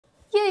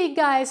Hey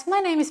guys,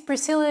 my name is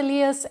Priscila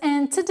Elias,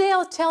 and today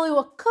I'll tell you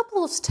a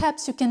couple of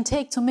steps you can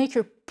take to make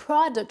your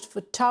product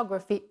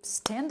photography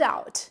stand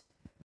out.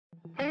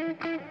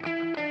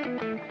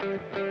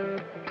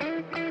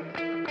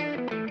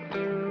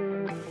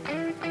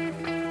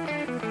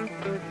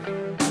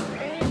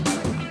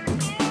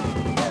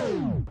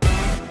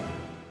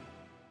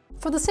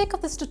 For the sake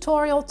of this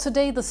tutorial,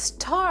 today the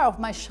star of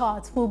my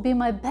shots will be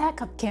my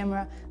backup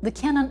camera, the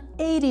Canon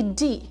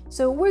 80D.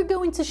 So we're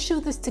going to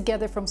shoot this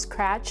together from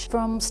scratch,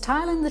 from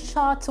styling the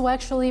shot to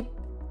actually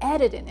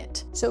editing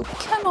it. So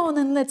come on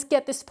and let's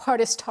get this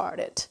party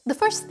started. The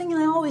first thing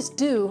I always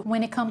do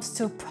when it comes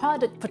to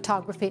product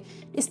photography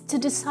is to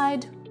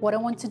decide what I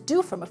want to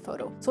do from a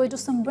photo. So I do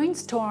some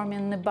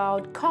brainstorming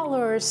about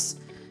colors,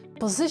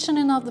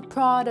 positioning of the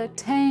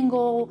product,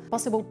 angle,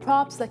 possible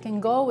props that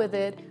can go with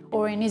it,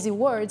 or in easy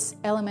words,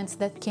 elements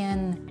that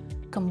can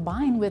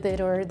combine with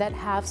it or that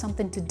have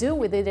something to do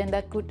with it and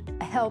that could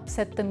help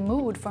set the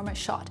mood for my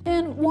shot.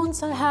 And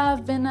once I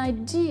have an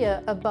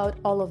idea about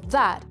all of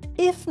that,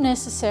 if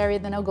necessary,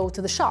 then I'll go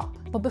to the shop.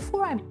 But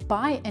before I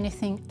buy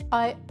anything,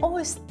 I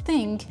always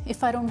think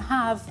if I don't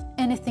have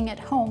anything at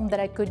home that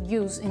I could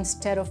use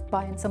instead of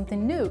buying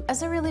something new,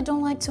 as I really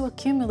don't like to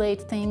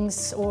accumulate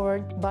things or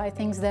buy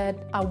things that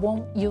I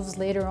won't use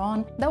later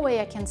on. That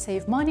way I can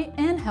save money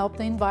and help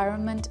the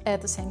environment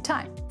at the same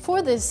time.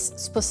 For this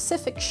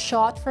specific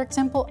shot, for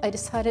example, I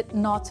decided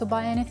not to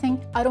buy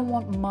anything. I don't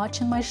want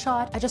much in my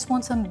shot. I just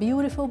want some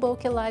beautiful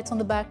bokeh lights on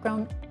the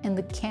background and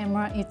the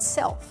camera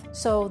itself.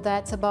 So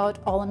that's about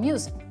all I'm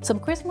using. Some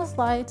Christmas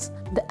lights,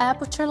 the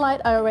aperture light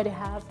I already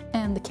have,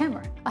 and the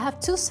camera. I have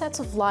two sets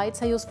of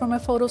lights I use for my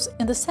photos,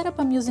 and the setup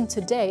I'm using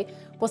today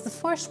was the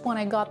first one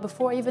I got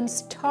before I even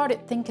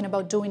started thinking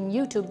about doing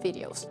YouTube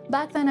videos.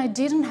 Back then I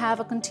didn't have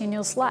a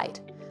continuous light.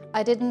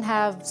 I didn't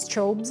have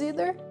strobes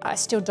either, I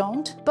still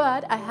don't,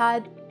 but I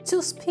had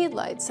two speed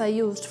lights I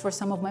used for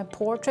some of my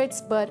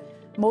portraits, but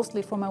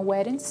mostly for my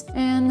weddings.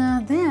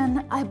 And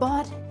then I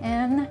bought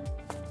an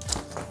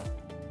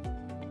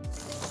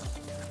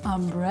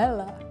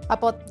umbrella. I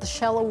bought the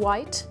shallow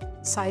white,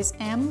 size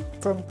M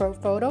from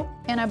ProPhoto,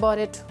 and I bought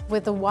it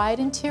with a wide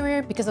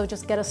interior because I'll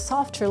just get a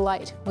softer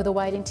light with a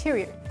wide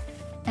interior.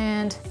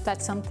 And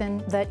that's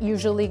something that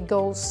usually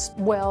goes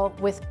well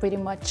with pretty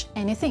much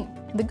anything.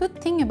 The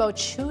good thing about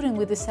shooting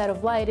with this set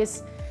of light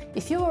is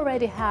if you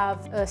already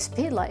have a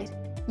speed light,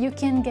 you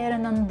can get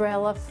an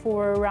umbrella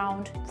for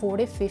around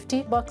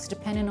 40–50 bucks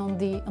depending on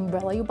the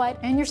umbrella you buy,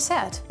 and you're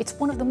set. It's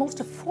one of the most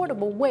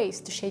affordable ways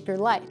to shape your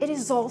light. It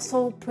is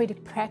also pretty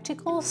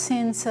practical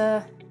since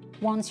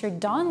once you're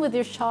done with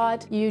your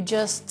shot, you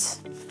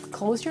just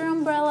close your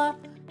umbrella,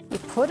 you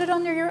put it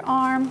under your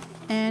arm,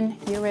 and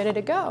you're ready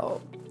to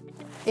go.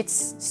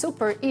 It's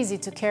super easy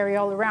to carry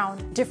all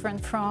around,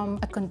 different from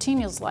a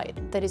continuous light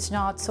that is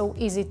not so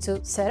easy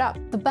to set up.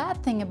 The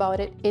bad thing about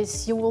it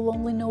is you will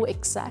only know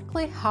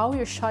exactly how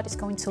your shot is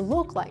going to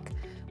look like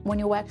when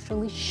you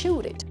actually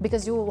shoot it,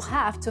 because you will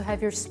have to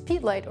have your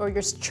speed light or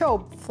your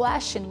strobe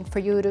flashing for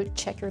you to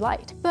check your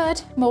light.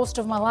 But most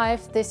of my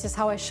life, this is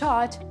how I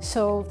shot,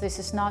 so this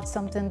is not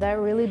something that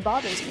really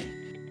bothers me.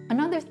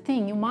 Another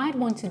thing you might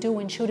want to do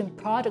when shooting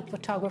product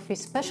photography,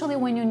 especially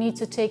when you need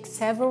to take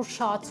several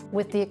shots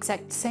with the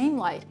exact same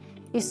light,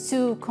 is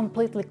to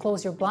completely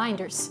close your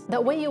blinders.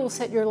 That way you will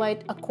set your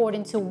light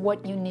according to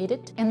what you need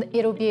it, and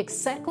it'll be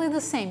exactly the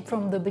same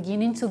from the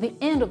beginning to the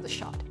end of the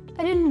shot.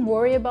 I didn't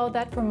worry about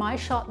that for my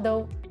shot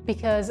though,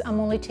 because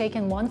I'm only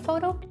taking one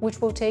photo, which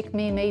will take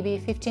me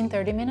maybe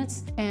 15–30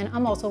 minutes, and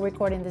I'm also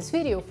recording this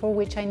video for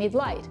which I need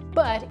light.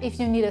 But if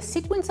you need a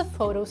sequence of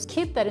photos,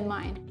 keep that in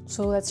mind.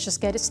 So let's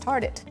just get it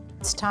started.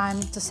 It's time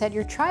to set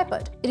your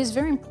tripod. It is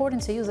very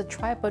important to use a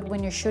tripod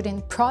when you're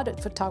shooting product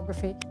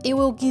photography. It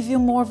will give you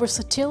more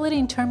versatility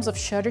in terms of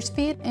shutter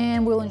speed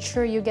and will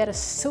ensure you get a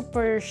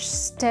super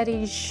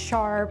steady,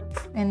 sharp,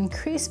 and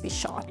crispy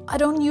shot. I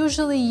don't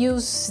usually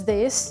use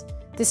this.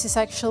 This is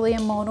actually a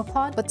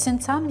monopod, but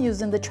since I'm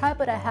using the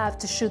tripod I have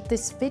to shoot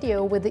this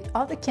video with the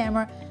other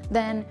camera,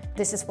 then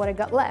this is what I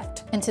got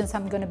left. And since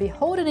I'm gonna be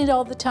holding it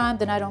all the time,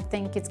 then I don't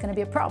think it's gonna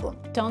be a problem.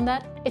 Done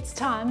that, it's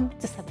time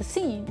to set the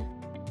scene.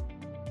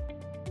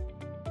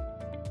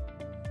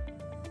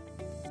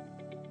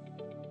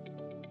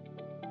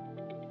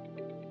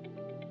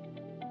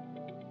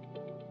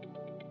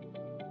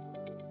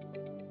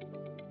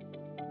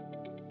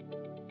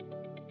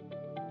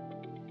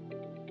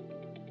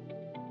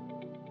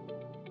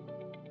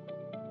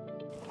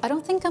 I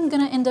don't think I'm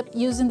gonna end up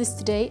using this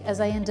today, as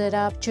I ended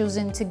up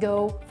choosing to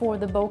go for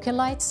the bokeh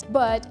lights,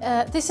 but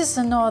this is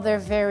another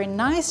very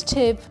nice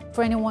tip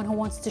for anyone who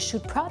wants to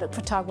shoot product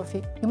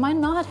photography. You might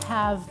not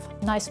have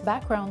nice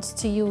backgrounds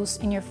to use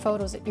in your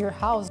photos at your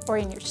house or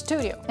in your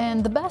studio,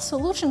 and the best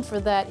solution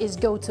for that is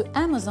go to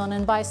Amazon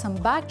and buy some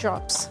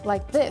backdrops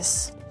like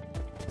this.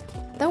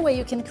 That way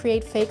you can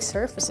create fake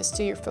surfaces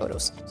to your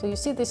photos. So you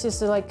see this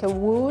is like a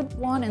wood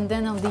one, and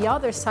then on the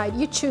other side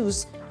you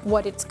choose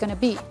what it's gonna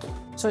be.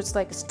 So it's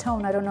like a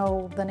stone, I don't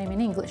know the name in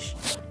English.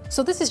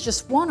 So this is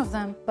just one of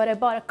them, but I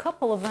bought a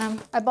couple of them.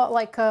 I bought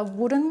like a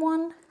wooden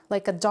one,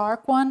 like a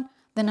dark one,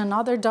 then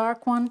another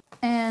dark one,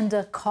 and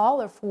a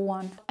colorful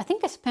one. I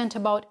think I spent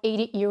about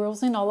 80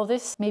 euros in all of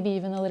this, maybe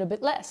even a little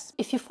bit less.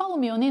 If you follow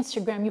me on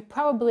Instagram, you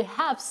probably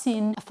have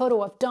seen a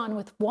photo I've done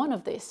with one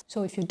of these.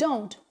 So if you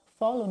don't,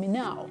 follow me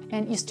now.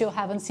 And you still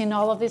haven't seen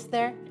all of this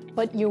there,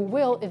 but you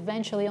will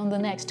eventually on the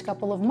next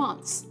couple of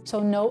months. So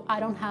no, I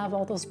don't have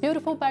all those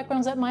beautiful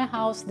backgrounds at my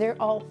house, they're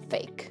all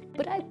fake.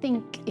 But I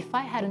think if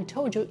I hadn't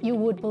told you, you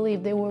would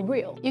believe they were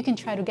real. You can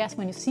try to guess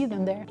when you see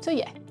them there. So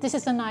yeah, this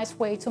is a nice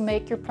way to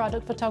make your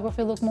product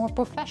photography look more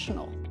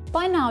professional.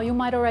 By now, you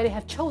might already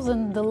have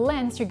chosen the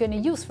lens you're going to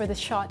use for this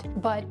shot,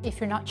 but if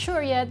you're not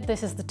sure yet,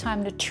 this is the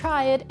time to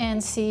try it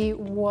and see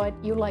what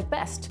you like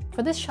best.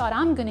 For this shot,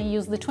 I'm going to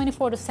use the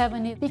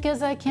 24-70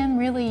 because I can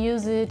really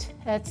use it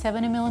at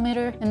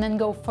 70mm and then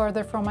go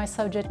further from my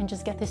subject and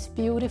just get this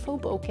beautiful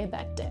bokeh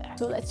back there.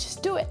 So let's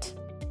just do it.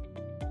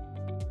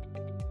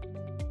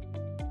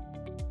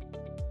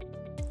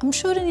 I'm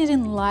shooting it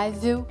in live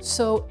view,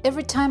 so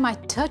every time I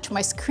touch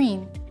my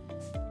screen,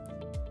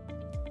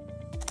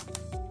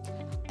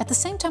 at the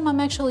same time I'm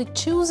actually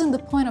choosing the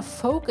point of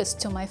focus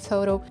to my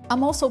photo,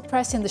 I'm also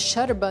pressing the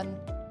shutter button.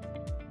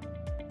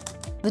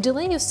 The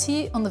delay you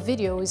see on the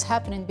video is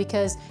happening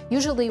because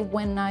usually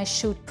when I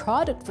shoot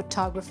product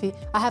photography,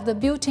 I have the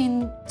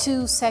built-in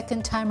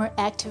 2-second timer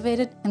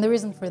activated, and the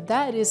reason for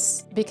that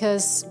is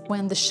because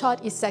when the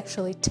shot is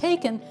actually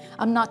taken,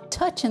 I'm not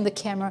touching the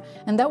camera,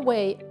 and that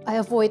way I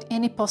avoid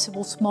any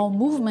possible small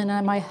movement I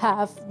might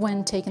have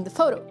when taking the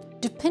photo.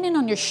 Depending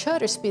on your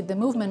shutter speed, the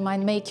movement might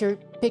make your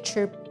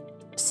picture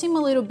seem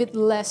a little bit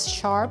less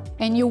sharp,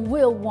 and you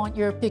will want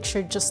your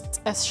picture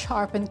just as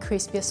sharp and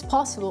crispy as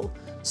possible.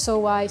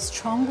 So I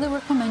strongly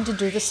recommend you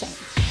do the same.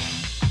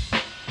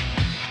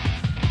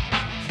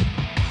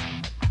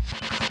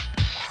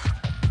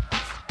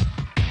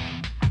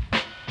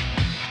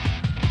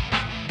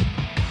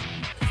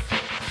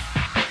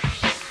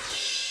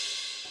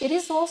 It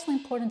is also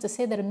important to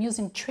say that I'm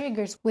using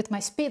triggers with my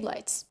speed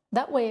lights.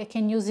 That way I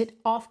can use it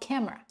off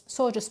camera.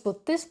 So I'll just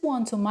put this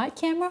one to my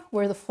camera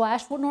where the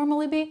flash would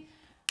normally be,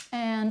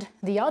 and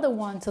the other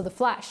one to the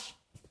flash.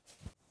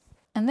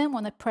 And then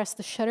when I press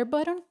the shutter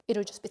button,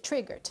 it'll just be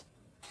triggered.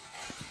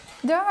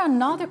 There are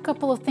another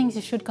couple of things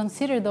you should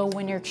consider though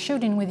when you're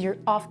shooting with your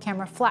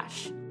off-camera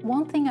flash.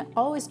 One thing I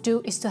always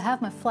do is to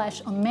have my flash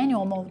on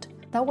manual mode.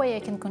 That way I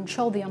can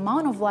control the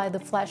amount of light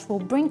the flash will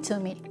bring to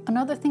me.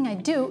 Another thing I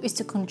do is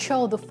to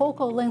control the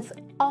focal length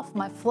of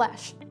my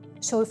flash.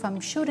 So if I'm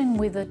shooting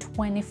with a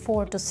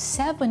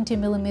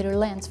 24-70mm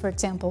lens, for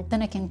example,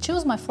 then I can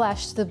choose my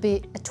flash to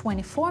be at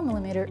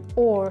 24mm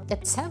or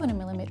at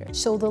 70mm.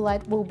 So the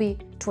light will be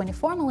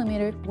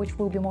 24mm, which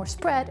will be more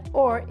spread,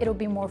 or it'll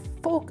be more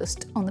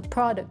focused on the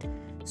product.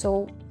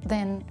 So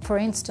then, for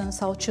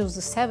instance, I'll choose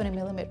the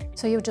 70mm.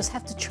 So you just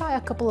have to try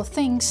a couple of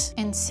things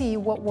and see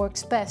what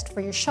works best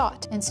for your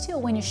shot. And still,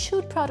 when you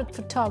shoot product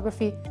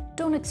photography,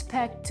 don't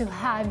expect to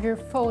have your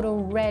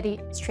photo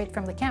ready straight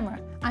from the camera.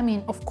 I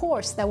mean, of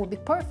course, that would be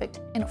perfect,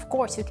 and of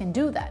course you can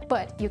do that,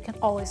 but you can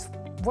always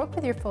work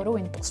with your photo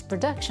in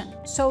post-production.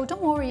 So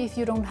don't worry if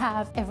you don't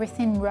have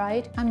everything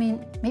right. I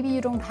mean, maybe you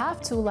don't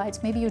have 2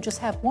 lights, maybe you just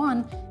have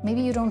one,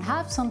 maybe you don't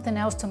have something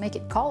else to make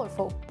it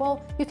colorful.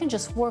 Well, you can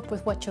just work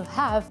with what you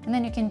have, and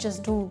then you can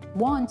just do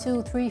 1,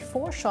 2, 3,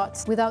 4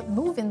 shots without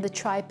moving the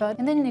tripod,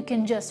 and then you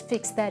can just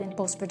fix that in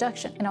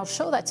post-production. And I'll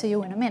show that to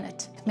you in a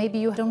minute. Maybe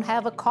you don't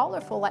have a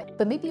colorful light,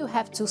 but maybe you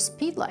have 2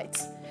 speed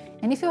lights.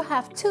 And if you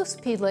have 2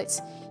 speed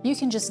lights, you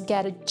can just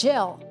get a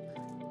gel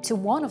to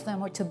one of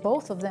them or to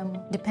both of them,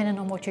 depending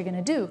on what you're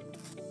gonna do.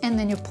 And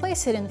then you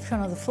place it in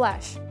front of the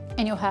flash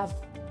and you'll have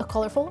a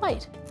colorful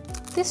light.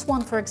 This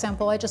one, for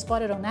example, I just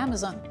bought it on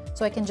Amazon.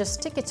 So I can just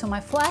stick it to my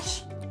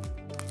flash,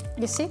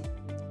 you see?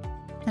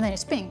 And then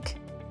it's pink.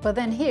 But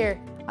then here,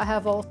 I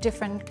have all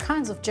different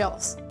kinds of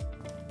gels.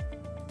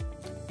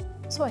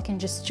 So I can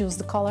just choose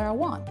the color I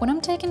want. When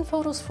I'm taking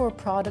photos for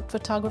product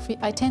photography,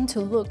 I tend to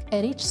look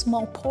at each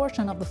small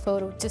portion of the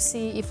photo to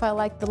see if I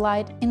like the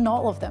light in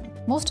all of them.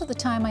 Most of the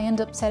time I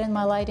end up setting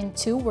my light in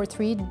 2 or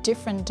 3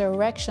 different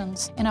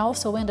directions, and I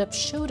also end up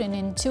shooting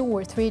in 2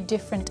 or 3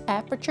 different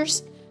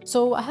apertures.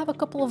 So I have a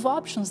couple of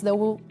options that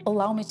will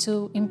allow me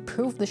to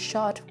improve the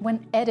shot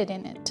when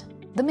editing it.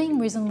 The main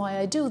reason why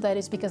I do that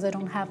is because I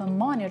don't have a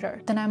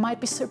monitor. Then I might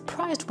be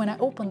surprised when I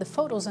open the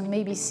photos and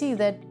maybe see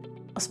that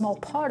a small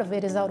part of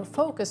it is out of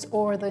focus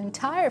or the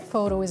entire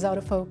photo is out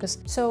of focus.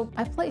 So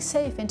I play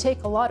safe and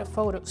take a lot of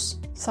photos.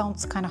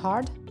 Sounds kind of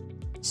hard?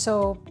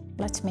 So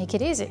let's make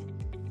it easy.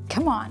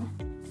 Come on.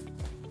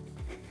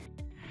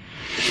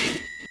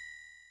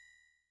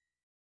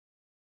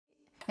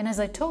 And as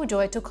I told you,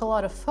 I took a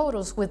lot of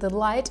photos with the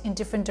light in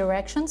different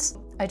directions.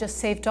 I just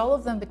saved all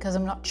of them because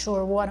I'm not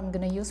sure what I'm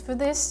gonna use for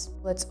this.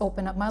 Let's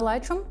open up my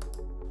Lightroom.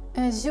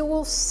 As you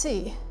will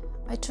see,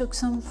 I took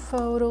some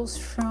photos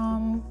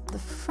from the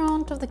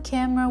front of the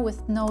camera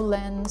with no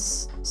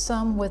lens,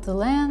 some with the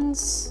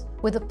lens,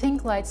 with the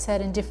pink light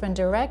set in different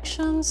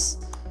directions.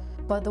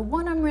 But the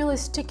one I'm really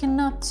sticking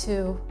up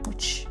to,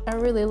 which I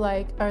really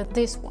like, are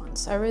these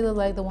ones. I really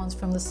like the ones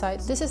from the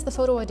side. This is the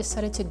photo I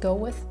decided to go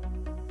with.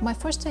 My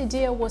first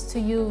idea was to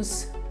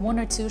use 1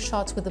 or 2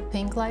 shots with the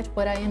pink light,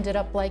 but I ended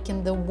up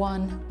liking the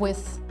one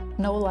with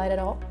no light at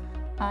all.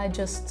 I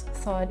just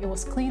thought it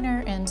was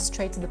cleaner and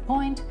straight to the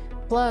point.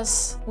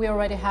 Plus, we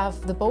already have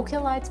the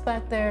bokeh lights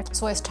back there,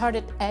 so I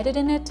started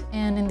editing it,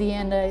 and in the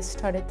end I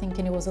started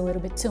thinking it was a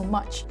little bit too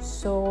much.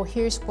 So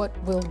here's what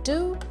we'll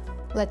do.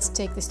 Let's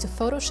take this to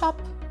Photoshop.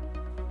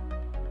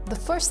 The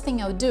first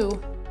thing I'll do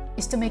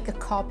is to make a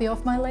copy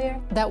of my layer.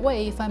 That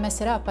way, if I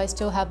mess it up, I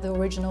still have the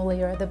original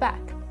layer at the back.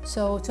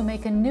 So to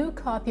make a new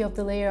copy of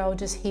the layer, I'll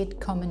just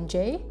hit Command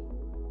J.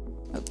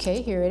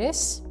 Okay, here it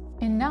is.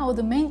 And now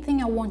the main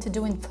thing I want to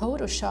do in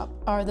Photoshop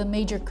are the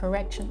major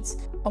corrections.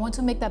 I want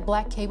to make that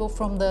black cable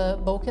from the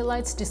bokeh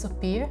lights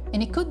disappear.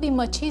 And it could be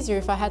much easier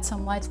if I had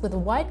some lights with a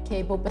white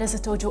cable, but as I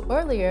told you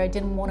earlier, I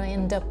didn't want to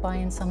end up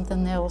buying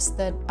something else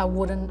that I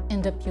wouldn't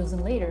end up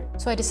using later.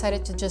 So I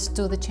decided to just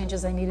do the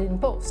changes I needed in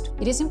post.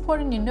 It is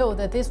important to know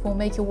that this will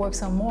make you work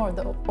some more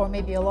though, or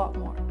maybe a lot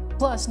more.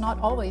 Plus, not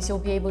always you'll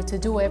be able to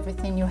do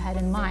everything you had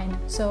in mind,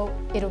 so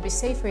it'll be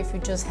safer if you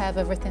just have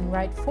everything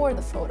right for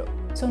the photo.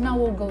 So now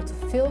we'll go to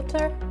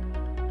Filter,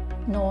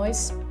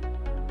 Noise,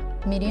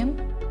 Medium,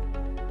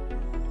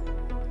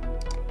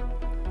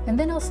 and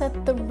then I'll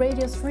set the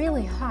radius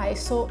really high,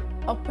 so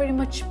I'll pretty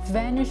much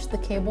vanish the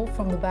cable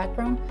from the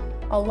background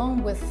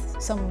along with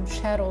some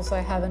shadows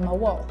I have in my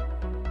wall.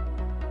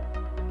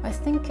 I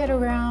think at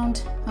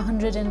around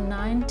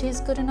 190 is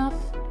good enough.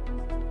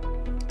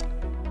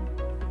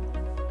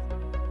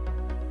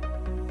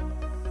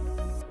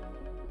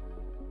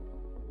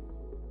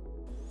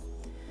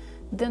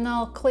 Then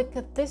I'll click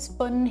at this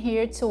button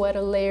here to add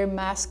a layer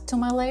mask to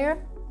my layer.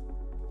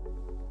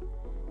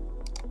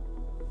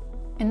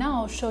 And now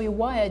I'll show you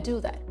why I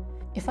do that.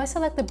 If I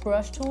select the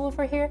brush tool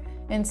over here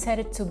and set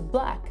it to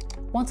black,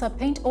 once I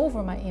paint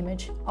over my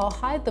image, I'll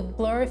hide the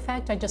blur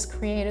effect I just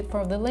created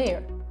for the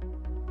layer.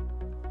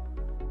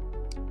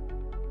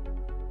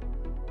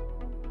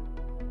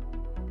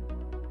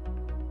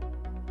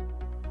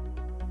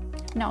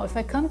 Now if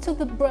I come to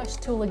the brush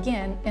tool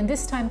again and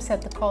this time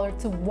set the color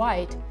to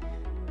white,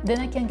 then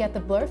I can get the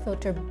blur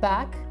filter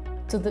back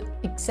to the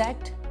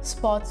exact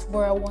spots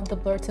where I want the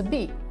blur to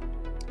be.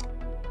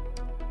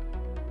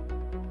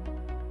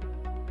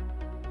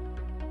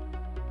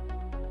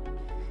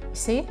 You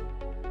see?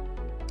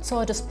 So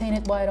I'll just paint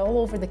it white all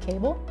over the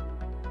cable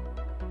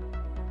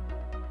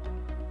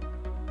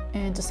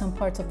and to some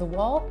parts of the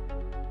wall.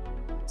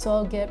 So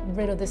I'll get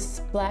rid of this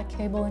black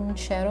cable and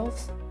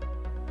shadows.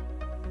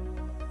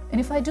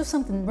 And if I do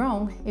something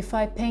wrong, if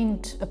I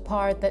paint a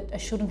part that I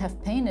shouldn't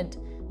have painted,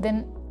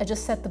 then I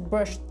just set the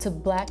brush to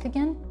black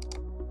again,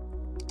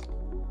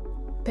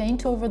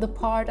 paint over the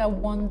part I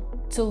want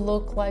to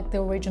look like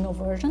the original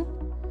version,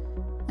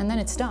 and then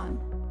it's done.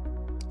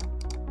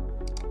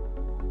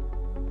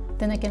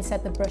 Then I can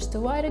set the brush to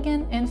white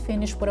again and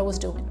finish what I was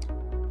doing.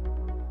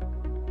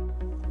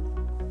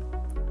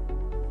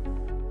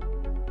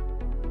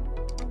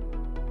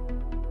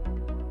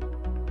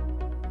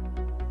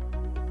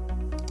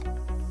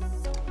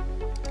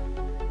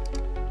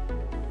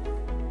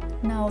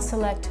 Now I'll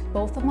select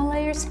both of my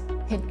layers,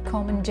 hit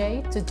Command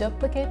J to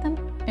duplicate them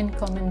and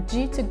Command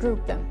G to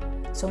group them.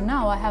 So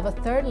now I have a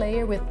third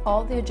layer with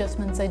all the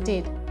adjustments I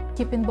did,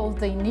 keeping both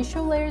the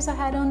initial layers I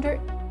had under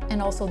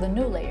and also the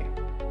new layer.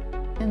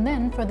 And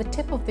then for the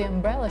tip of the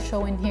umbrella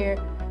showing here,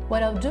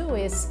 what I'll do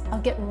is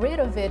I'll get rid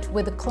of it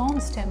with the clone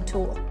stem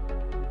tool.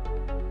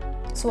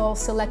 So I'll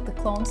select the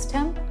clone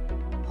stem,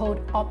 hold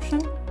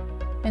Option,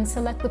 and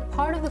select the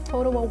part of the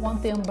photo I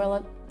want the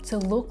umbrella to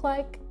look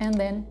like, and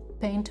then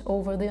paint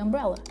over the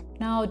umbrella.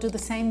 Now I'll do the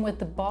same with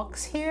the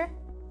box here.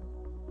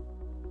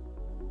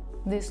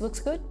 This looks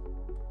good.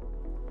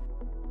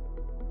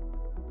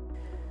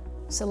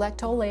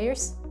 Select all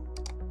layers,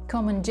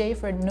 Command J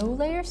for new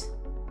layers,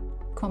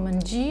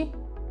 Command G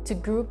to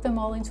group them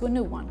all into a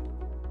new one.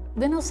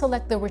 Then I'll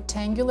select the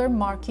rectangular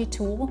marquee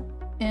tool,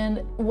 and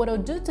what I'll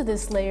do to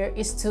this layer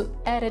is to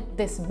edit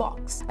this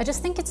box. I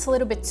just think it's a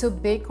little bit too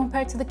big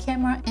compared to the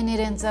camera and it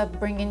ends up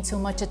bringing too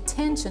much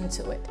attention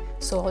to it,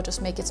 so I'll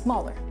just make it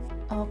smaller.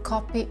 I'll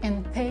copy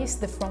and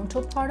paste the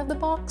frontal part of the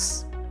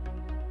box.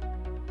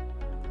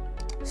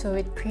 So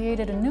it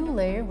created a new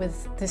layer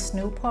with this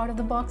new part of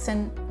the box,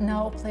 and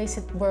now I'll place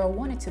it where I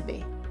want it to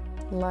be,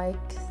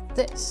 like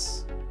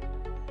this.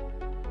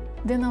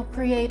 Then I'll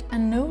create a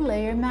new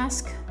layer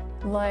mask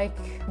like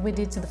we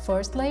did to the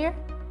first layer.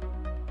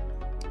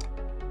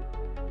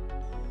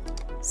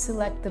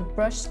 Select the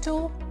brush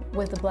tool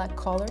with the black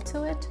color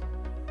to it,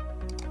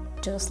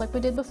 just like we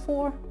did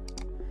before,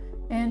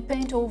 and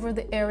paint over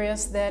the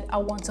areas that I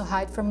want to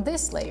hide from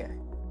this layer.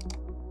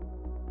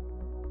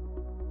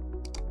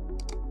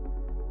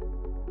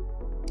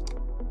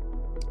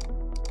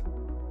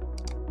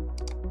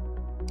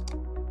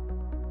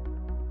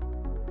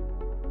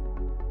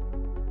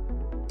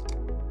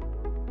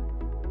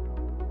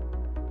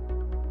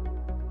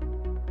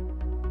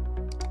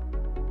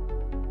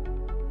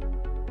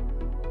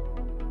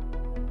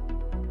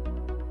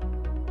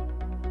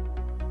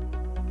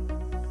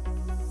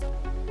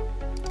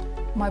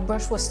 My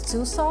brush was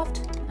too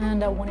soft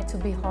and I want it to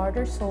be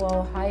harder, so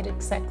I'll hide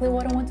exactly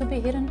what I want to be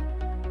hidden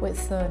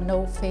with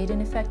no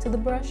fading effect to the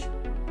brush.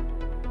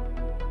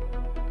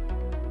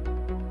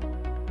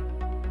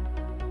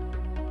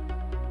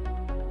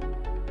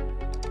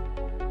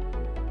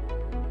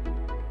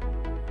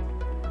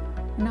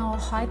 Now I'll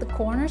hide the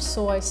corners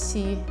so I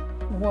see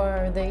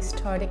where they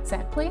start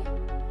exactly.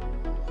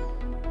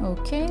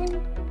 Okay,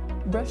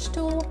 brush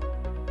tool,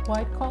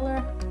 white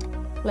color.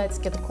 Let's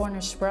get the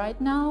corners right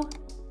now.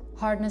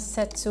 Hardness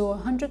set to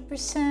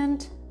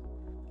 100%.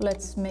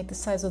 Let's make the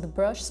size of the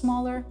brush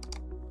smaller.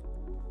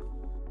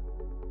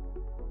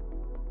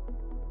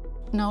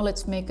 Now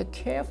let's make a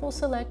careful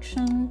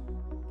selection.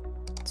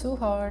 Too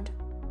hard.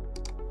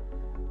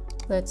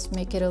 Let's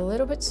make it a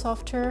little bit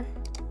softer.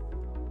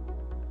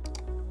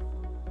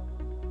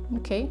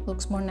 Okay,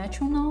 looks more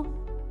natural now.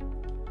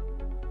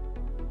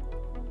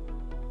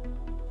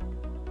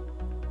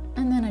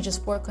 And then I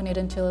just work on it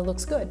until it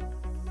looks good.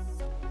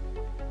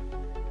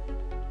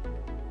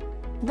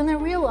 Then I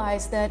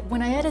realized that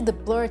when I added the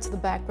blur to the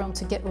background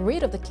to get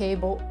rid of the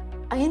cable,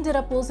 I ended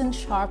up losing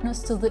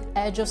sharpness to the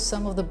edge of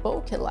some of the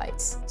bokeh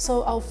lights.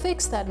 So I'll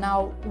fix that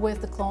now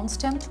with the clone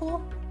stamp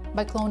tool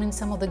by cloning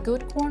some of the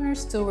good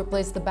corners to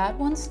replace the bad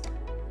ones.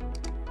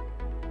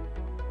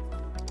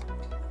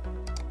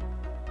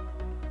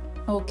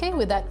 Okay,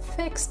 with that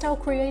fixed, I'll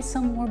create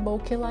some more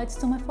bokeh lights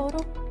to my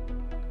photo.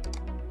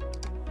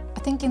 I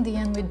think in the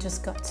end we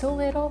just got too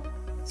little,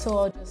 so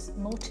I'll just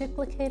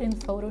multiplicate in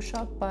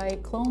Photoshop by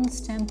clone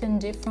stamping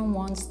different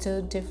ones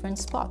to different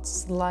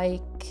spots,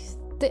 like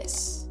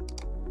this.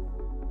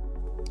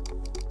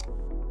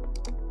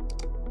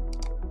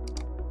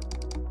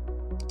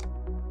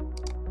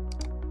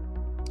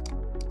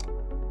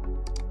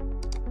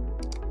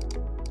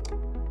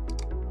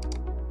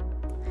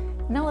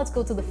 Now let's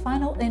go to the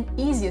final and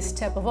easiest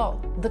step of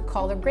all, the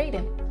color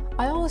grading.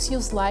 I always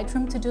use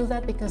Lightroom to do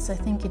that because I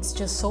think it's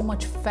just so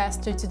much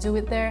faster to do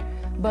it there,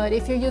 but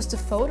if you're used to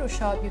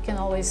Photoshop, you can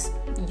always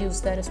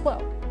use that as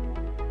well.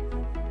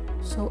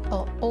 So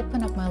I'll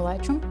open up my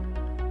Lightroom.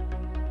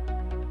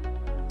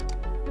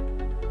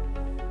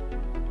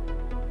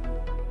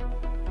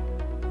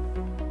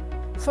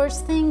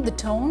 First thing, the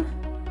tone.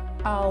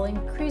 I'll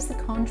increase the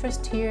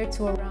contrast here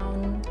to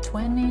around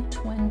 20,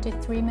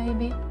 23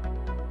 maybe.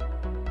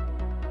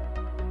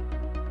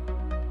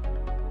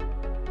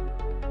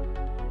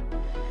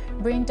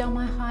 Bring down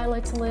my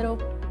highlights a little,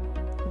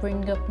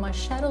 bring up my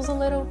shadows a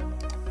little,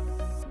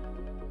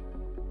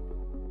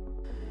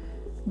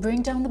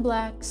 bring down the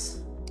blacks,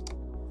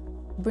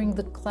 bring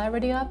the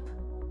clarity up,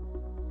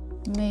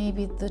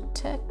 maybe the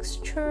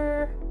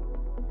texture,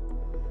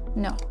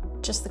 no,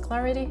 just the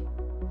clarity,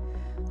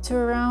 to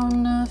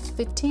around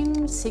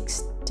 15,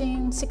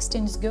 16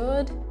 is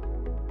good.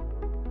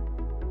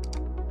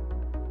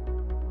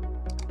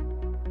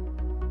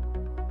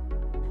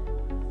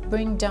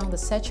 Bring down the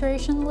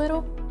saturation a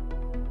little.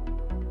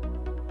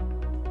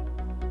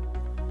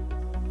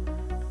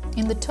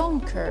 In the tone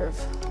curve,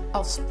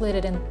 I'll split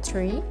it in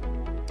 3,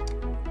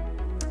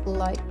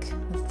 like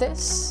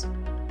this.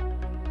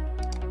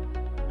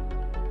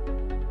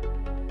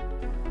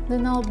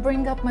 Then I'll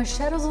bring up my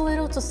shadows a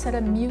little to set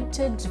a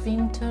muted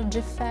vintage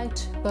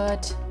effect,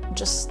 but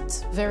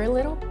just very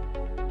little.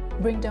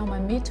 Bring down my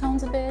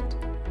midtones a bit.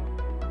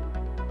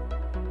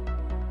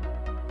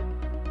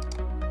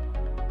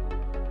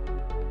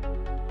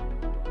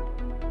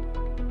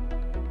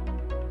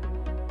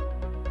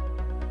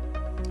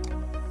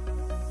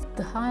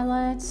 The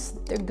highlights,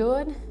 they're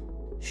good.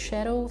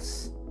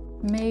 Shadows,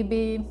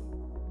 maybe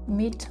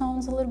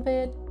midtones a little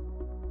bit.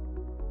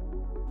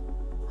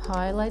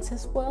 Highlights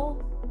as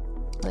well.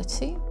 Let's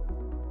see.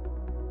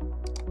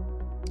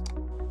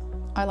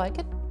 I like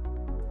it.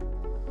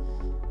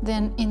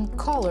 Then in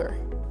color,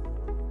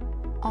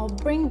 I'll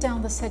bring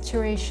down the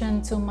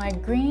saturation to my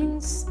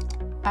greens,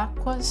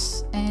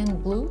 aquas,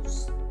 and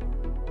blues.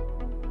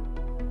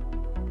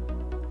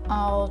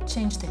 I'll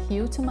change the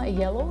hue to my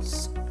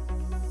yellows,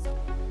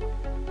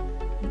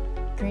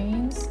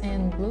 greens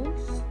and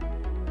blues.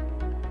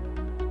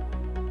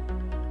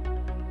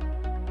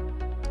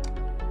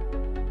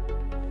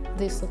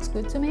 This looks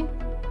good to me.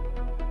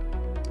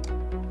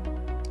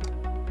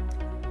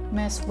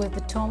 Mess with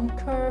the tone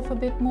curve a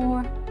bit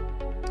more.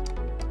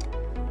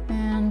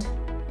 And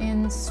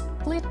in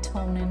split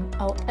toning,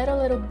 I'll add a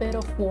little bit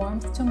of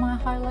warmth to my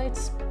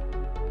highlights.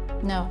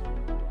 No,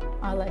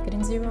 I like it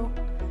in 0.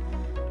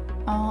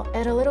 I'll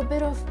add a little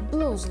bit of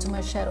blues to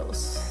my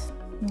shadows,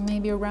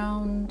 maybe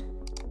around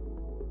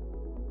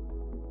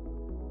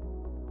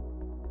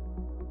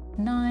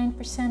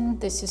 9%.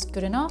 This is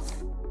good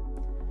enough.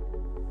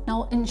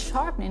 Now in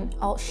sharpening,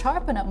 I'll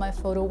sharpen up my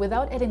photo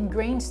without adding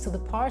grains to the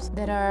parts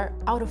that are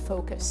out of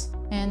focus.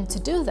 And to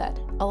do that,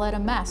 I'll add a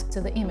mask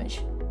to the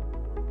image.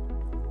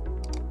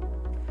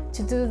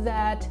 To do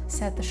that,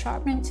 set the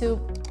sharpening to,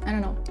 I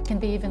don't know, can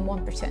be even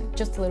 1%,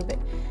 just a little bit.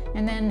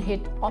 And then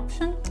hit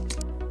Option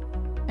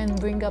and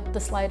bring up the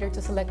slider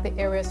to select the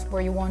areas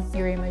where you want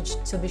your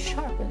image to be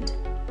sharpened.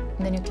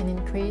 And then you can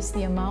increase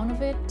the amount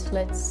of it.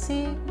 Let's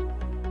see,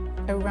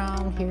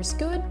 around here's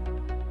good.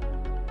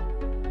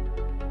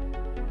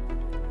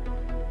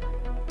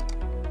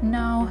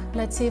 Now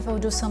let's see if I'll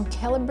do some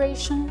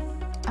calibration.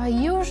 I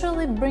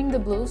usually bring the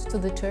blues to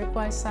the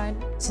turquoise side.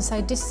 Since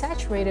I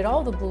desaturated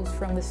all the blues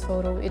from this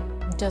photo, it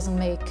doesn't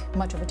make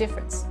much of a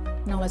difference.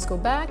 Now let's go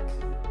back,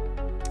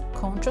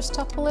 contrast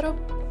up a little,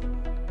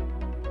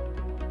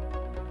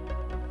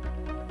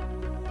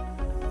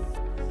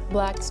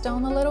 blacks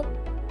down a little,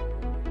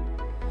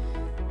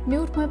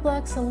 mute my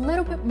blacks a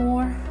little bit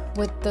more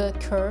with the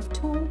curve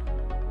tone.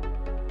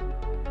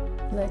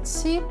 Let's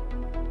see,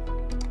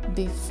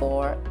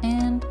 before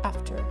and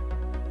after.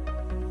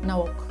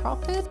 Now I'll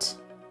crop it.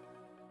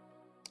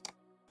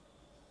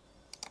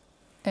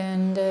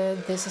 And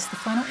this is the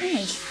final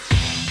image.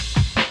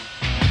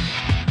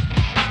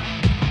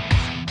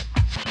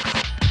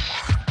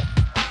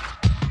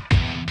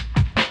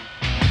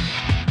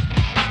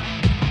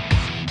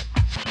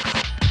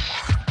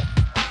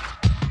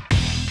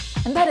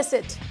 And that is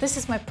it. This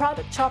is my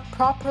product shot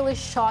properly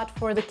shot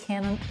for the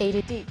Canon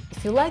 80D.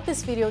 If you like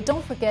this video,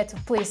 don't forget to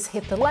please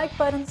hit the like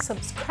button,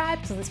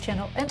 subscribe to this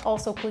channel, and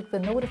also click the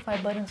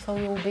notify button so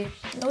you will be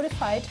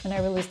notified when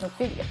I release new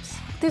videos.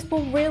 This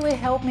will really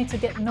help me to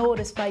get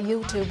noticed by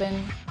YouTube,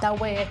 and that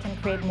way I can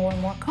create more and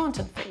more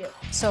content for you.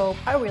 So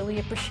I really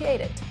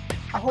appreciate it.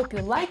 I hope you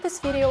like this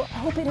video. I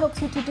hope it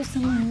helps you to do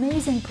some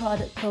amazing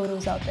product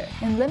photos out there.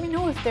 And let me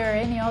know if there are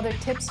any other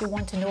tips you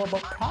want to know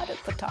about product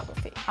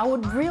photography. I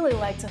would really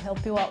like to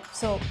help you out,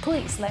 so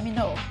please let me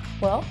know.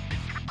 Well,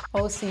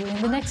 I'll see you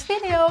in the next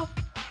video.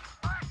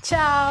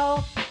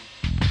 Ciao!